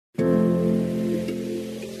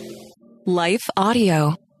Life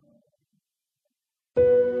Audio.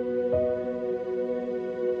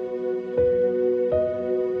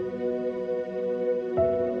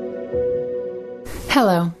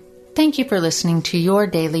 Hello. Thank you for listening to Your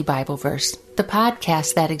Daily Bible Verse, the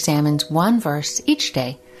podcast that examines one verse each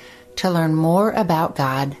day to learn more about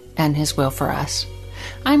God and His will for us.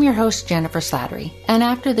 I'm your host, Jennifer Slattery, and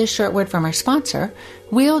after this short word from our sponsor,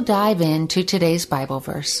 we'll dive into today's Bible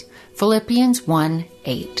verse, Philippians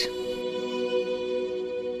 1:8.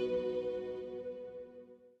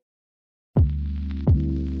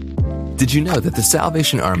 Did you know that the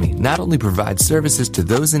Salvation Army not only provides services to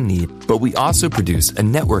those in need, but we also produce a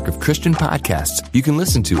network of Christian podcasts you can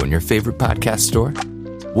listen to on your favorite podcast store?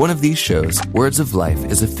 One of these shows, Words of Life,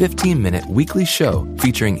 is a 15-minute weekly show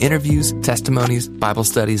featuring interviews, testimonies, Bible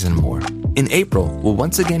studies, and more. In April, we'll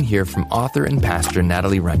once again hear from author and pastor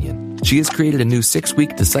Natalie Runyon. She has created a new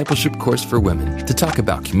 6-week discipleship course for women to talk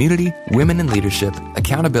about community, women in leadership,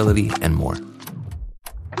 accountability, and more.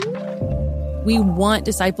 We want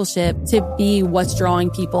discipleship to be what's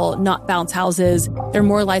drawing people, not bounce houses. They're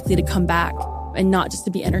more likely to come back and not just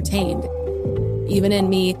to be entertained. Even in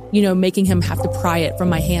me, making him have to pry it from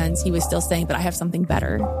my hands, he was still saying, but I have something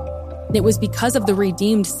better. And it was because of the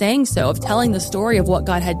redeemed saying so, of telling the story of what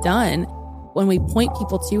God had done. When we point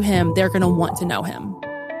people to him, they're going to want to know him.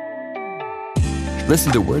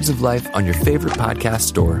 Listen to Words of Life on your favorite podcast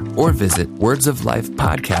store or visit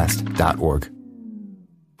wordsoflifepodcast.org.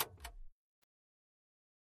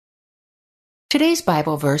 Today's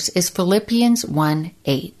Bible verse is Philippians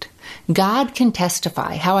 1:8. God can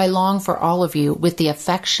testify how I long for all of you with the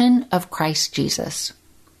affection of Christ Jesus.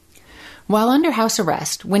 While under house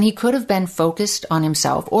arrest, when he could have been focused on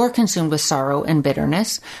himself or consumed with sorrow and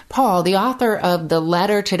bitterness, Paul, the author of the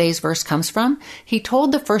letter today's verse comes from, he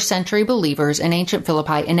told the first century believers in ancient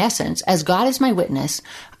Philippi, in essence, as God is my witness,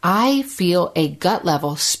 I feel a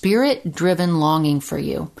gut-level, spirit-driven longing for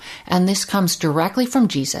you, and this comes directly from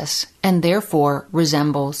Jesus, and therefore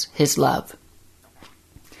resembles his love.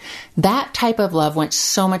 That type of love went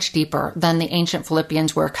so much deeper than the ancient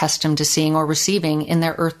Philippians were accustomed to seeing or receiving in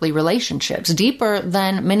their earthly relationships, deeper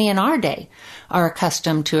than many in our day are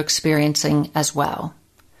accustomed to experiencing as well.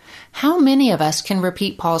 How many of us can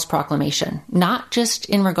repeat Paul's proclamation, not just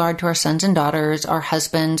in regard to our sons and daughters, our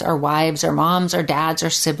husbands, our wives, our moms, our dads, our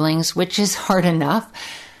siblings, which is hard enough,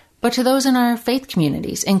 but to those in our faith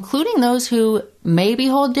communities, including those who maybe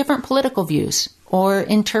hold different political views or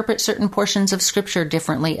interpret certain portions of Scripture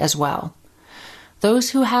differently as well. Those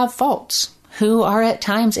who have faults, who are at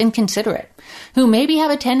times inconsiderate, who maybe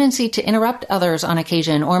have a tendency to interrupt others on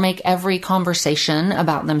occasion or make every conversation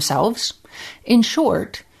about themselves. In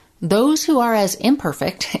short, those who are as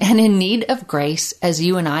imperfect and in need of grace as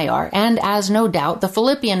you and I are, and as no doubt the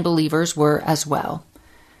Philippian believers were as well.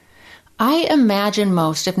 I imagine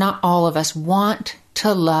most, if not all of us, want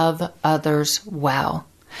to love others well.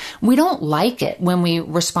 We don't like it when we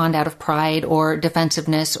respond out of pride or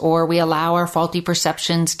defensiveness, or we allow our faulty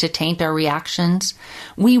perceptions to taint our reactions.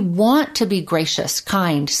 We want to be gracious,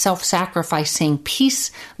 kind, self-sacrificing,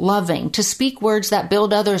 peace-loving, to speak words that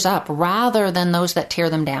build others up rather than those that tear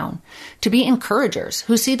them down, to be encouragers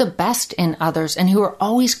who see the best in others and who are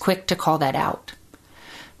always quick to call that out.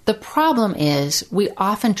 The problem is we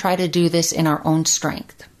often try to do this in our own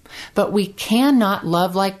strength, but we cannot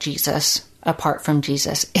love like Jesus apart from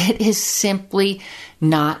Jesus. It is simply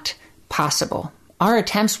not possible. Our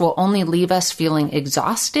attempts will only leave us feeling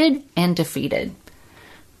exhausted and defeated.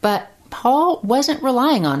 But Paul wasn't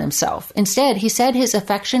relying on himself. Instead, he said his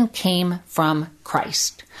affection came from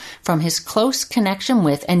Christ, from his close connection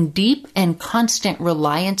with and deep and constant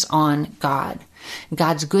reliance on God.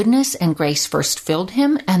 God's goodness and grace first filled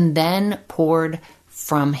him and then poured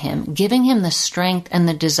from him, giving him the strength and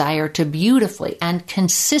the desire to beautifully and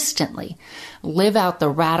consistently live out the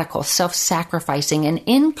radical, self-sacrificing, and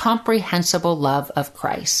incomprehensible love of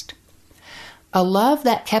Christ. A love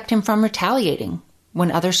that kept him from retaliating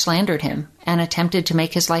when others slandered him and attempted to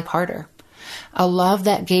make his life harder. A love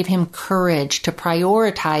that gave him courage to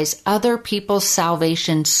prioritize other people's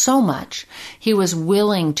salvation so much he was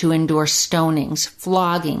willing to endure stonings,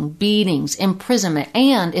 flogging, beatings, imprisonment,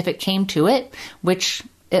 and, if it came to it, which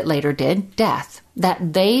it later did, death,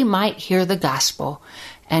 that they might hear the gospel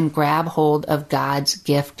and grab hold of God's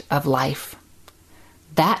gift of life.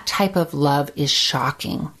 That type of love is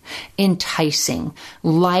shocking, enticing,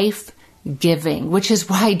 life-giving, which is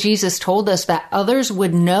why Jesus told us that others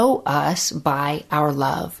would know us by our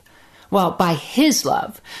love. Well, by his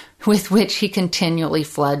love, with which he continually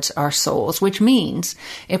floods our souls, which means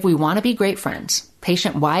if we want to be great friends,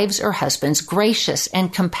 patient wives or husbands, gracious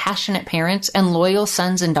and compassionate parents, and loyal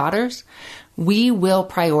sons and daughters, we will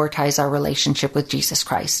prioritize our relationship with Jesus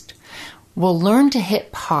Christ. We'll learn to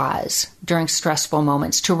hit pause during stressful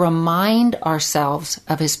moments to remind ourselves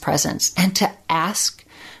of His presence and to ask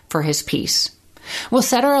for His peace. We'll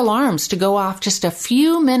set our alarms to go off just a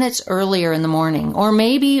few minutes earlier in the morning, or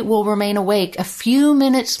maybe we'll remain awake a few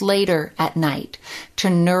minutes later at night to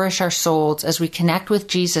nourish our souls as we connect with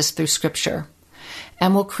Jesus through Scripture.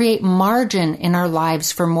 And we'll create margin in our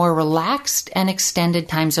lives for more relaxed and extended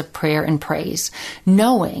times of prayer and praise,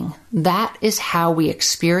 knowing that is how we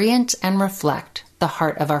experience and reflect the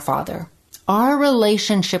heart of our Father. Our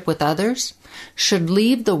relationship with others should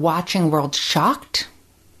leave the watching world shocked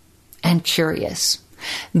and curious.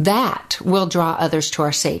 That will draw others to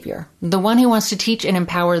our Savior, the one who wants to teach and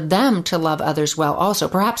empower them to love others well also,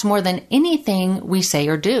 perhaps more than anything we say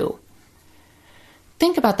or do.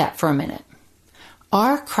 Think about that for a minute.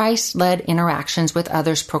 Our Christ-led interactions with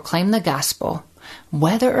others proclaim the gospel,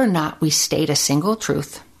 whether or not we state a single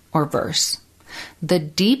truth or verse. The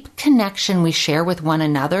deep connection we share with one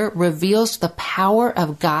another reveals the power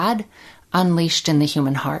of God unleashed in the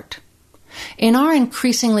human heart. In our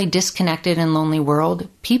increasingly disconnected and lonely world,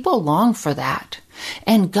 people long for that,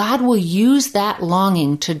 and God will use that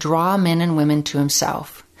longing to draw men and women to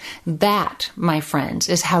Himself. That, my friends,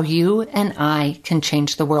 is how you and I can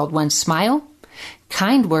change the world, one smile,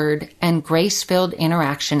 kind word, and grace-filled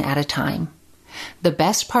interaction at a time. The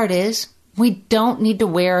best part is, we don't need to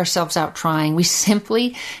wear ourselves out trying. We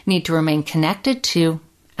simply need to remain connected to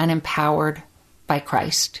and empowered by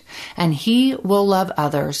Christ. And He will love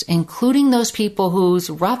others, including those people whose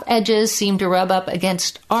rough edges seem to rub up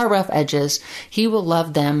against our rough edges. He will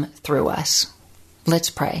love them through us. Let's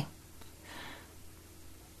pray.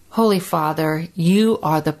 Holy Father, You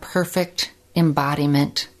are the perfect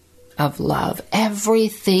embodiment of love.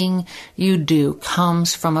 Everything You do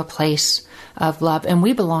comes from a place of love, and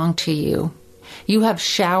we belong to You. You have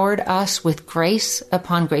showered us with grace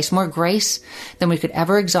upon grace, more grace than we could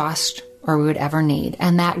ever exhaust or we would ever need.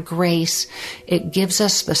 And that grace, it gives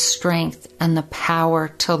us the strength and the power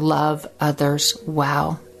to love others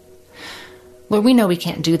well. Lord, we know we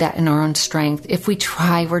can't do that in our own strength. If we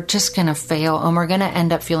try, we're just going to fail, and we're going to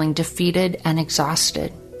end up feeling defeated and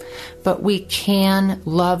exhausted. But we can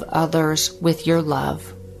love others with Your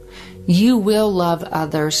love. You will love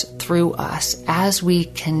others through us as we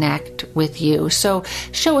connect with You. So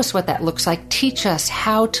show us what that looks like. Teach us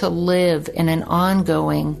how to live in an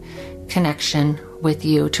ongoing connection with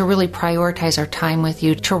You, to really prioritize our time with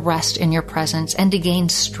You, to rest in Your presence, and to gain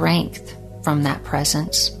strength from that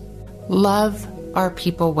presence. Love our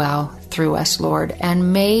people well through us, Lord,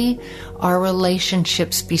 and may our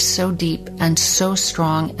relationships be so deep and so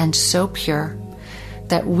strong and so pure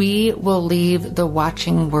that we will leave the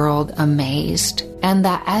watching world amazed, and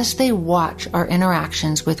that as they watch our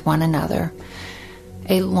interactions with one another,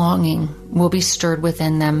 a longing will be stirred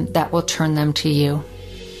within them that will turn them to You.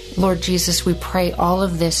 Lord Jesus, we pray all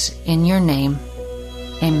of this in Your name.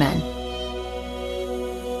 Amen.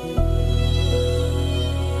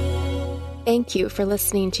 Thank you for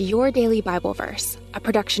listening to Your Daily Bible Verse, a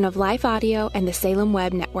production of Life Audio and the Salem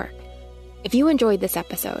Web Network. If you enjoyed this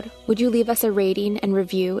episode, would you leave us a rating and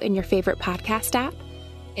review in your favorite podcast app?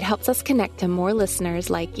 It helps us connect to more listeners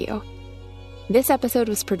like you. This episode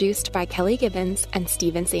was produced by Kelly Gibbons and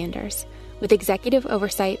Stephen Sanders, with executive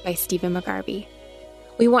oversight by Stephen McGarvey.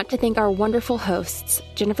 We want to thank our wonderful hosts,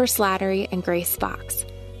 Jennifer Slattery and Grace Fox.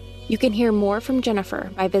 You can hear more from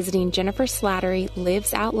Jennifer by visiting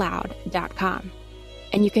jenniferslatterylivesoutloud.com.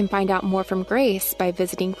 And you can find out more from Grace by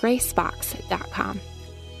visiting gracefox.com.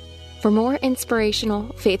 For more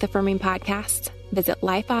inspirational, faith-affirming podcasts, visit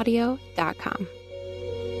lifeaudio.com.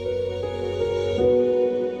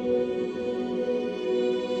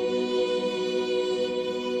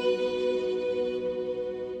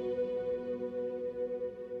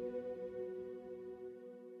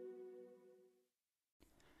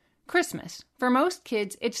 Christmas. For most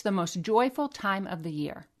kids, it's the most joyful time of the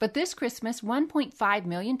year. But this Christmas, 1.5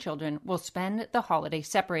 million children will spend the holiday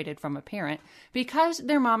separated from a parent because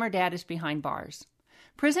their mom or dad is behind bars.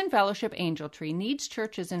 Prison Fellowship Angel Tree needs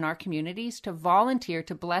churches in our communities to volunteer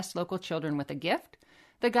to bless local children with a gift,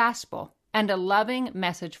 the gospel, and a loving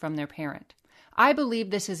message from their parent. I believe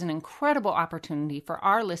this is an incredible opportunity for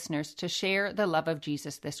our listeners to share the love of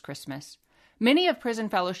Jesus this Christmas. Many of Prison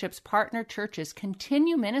Fellowship's partner churches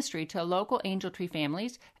continue ministry to local Angel Tree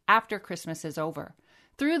families after Christmas is over.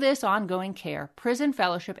 Through this ongoing care, Prison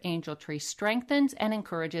Fellowship Angel Tree strengthens and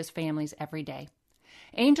encourages families every day.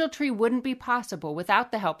 Angel Tree wouldn't be possible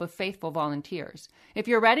without the help of faithful volunteers. If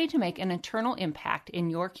you're ready to make an eternal impact in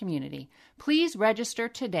your community, please register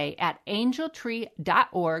today at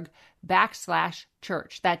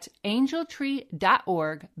angeltree.org/church. That's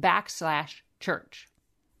angeltree.org/church.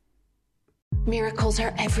 Miracles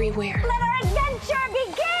are everywhere. Let our adventure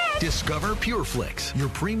begin! Discover PureFlix, your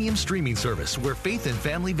premium streaming service where faith and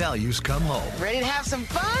family values come home. Ready to have some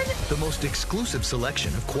fun? The most exclusive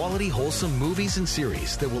selection of quality, wholesome movies and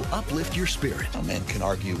series that will uplift your spirit. A man can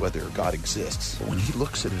argue whether God exists, but when he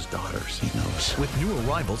looks at his daughters, he knows. With new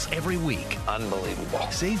arrivals every week. Unbelievable.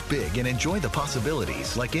 Save big and enjoy the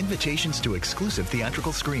possibilities, like invitations to exclusive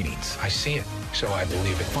theatrical screenings. I see it, so I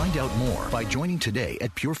believe it. Find out more by joining today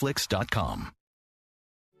at pureflix.com.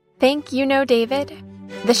 Think you know David?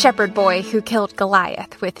 The shepherd boy who killed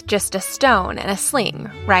Goliath with just a stone and a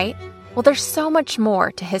sling, right? Well, there's so much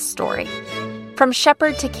more to his story. From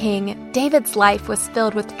shepherd to king, David's life was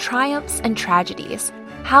filled with triumphs and tragedies.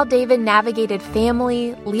 How David navigated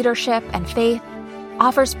family, leadership, and faith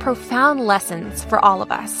offers profound lessons for all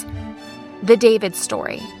of us. The David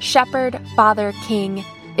Story, Shepherd, Father, King,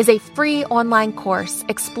 is a free online course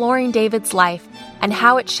exploring David's life and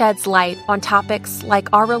how it sheds light on topics like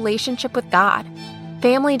our relationship with God,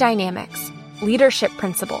 family dynamics, leadership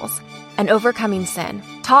principles, and overcoming sin.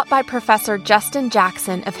 Taught by Professor Justin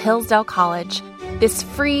Jackson of Hillsdale College, this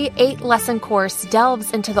free 8-lesson course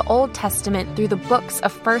delves into the Old Testament through the books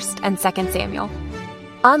of 1st and 2nd Samuel.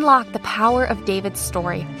 Unlock the power of David's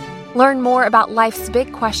story. Learn more about life's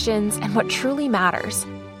big questions and what truly matters.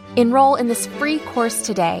 Enroll in this free course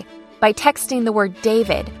today by texting the word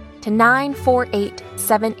David to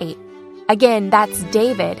 94878. Again, that's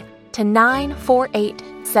David to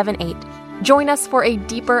 94878. Join us for a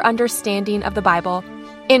deeper understanding of the Bible.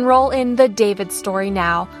 Enroll in the David Story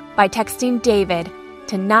now by texting David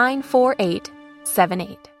to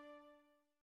 94878.